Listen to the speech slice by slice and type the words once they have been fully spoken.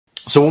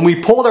So when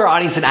we polled our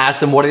audience and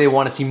asked them what do they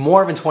want to see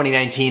more of in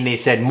 2019, they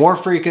said more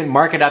frequent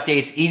market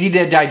updates, easy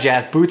to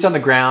digest, boots on the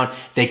ground.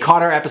 They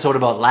caught our episode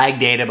about lag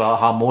data, about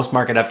how most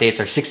market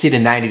updates are 60 to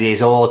 90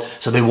 days old,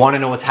 so they want to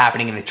know what's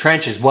happening in the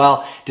trench as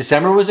well.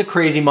 December was a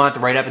crazy month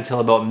right up until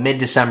about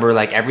mid-December,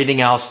 like everything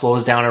else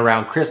slows down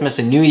around Christmas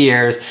and New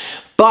Year's.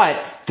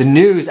 But the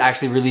news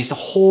actually released a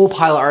whole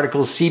pile of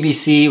articles.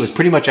 CBC was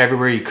pretty much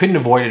everywhere. You couldn't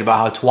avoid it about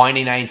how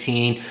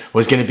 2019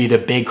 was going to be the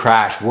big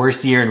crash,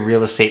 worst year in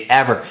real estate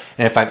ever.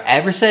 And if I've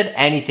ever said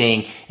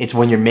anything, it's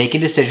when you're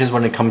making decisions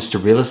when it comes to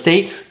real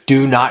estate,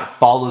 do not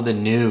follow the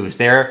news.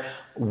 They're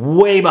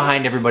way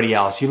behind everybody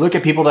else. You look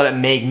at people that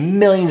make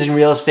millions in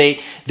real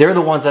estate, they're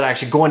the ones that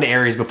actually go into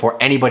areas before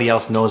anybody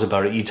else knows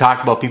about it. You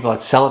talk about people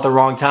that sell at the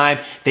wrong time,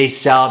 they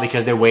sell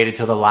because they waited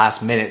till the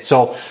last minute.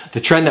 So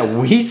the trend that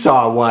we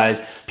saw was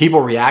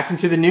people reacting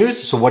to the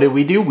news. So what did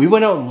we do? We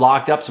went out and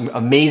locked up some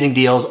amazing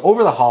deals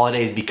over the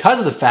holidays because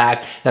of the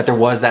fact that there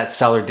was that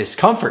seller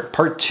discomfort.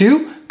 Part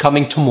 2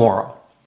 coming tomorrow.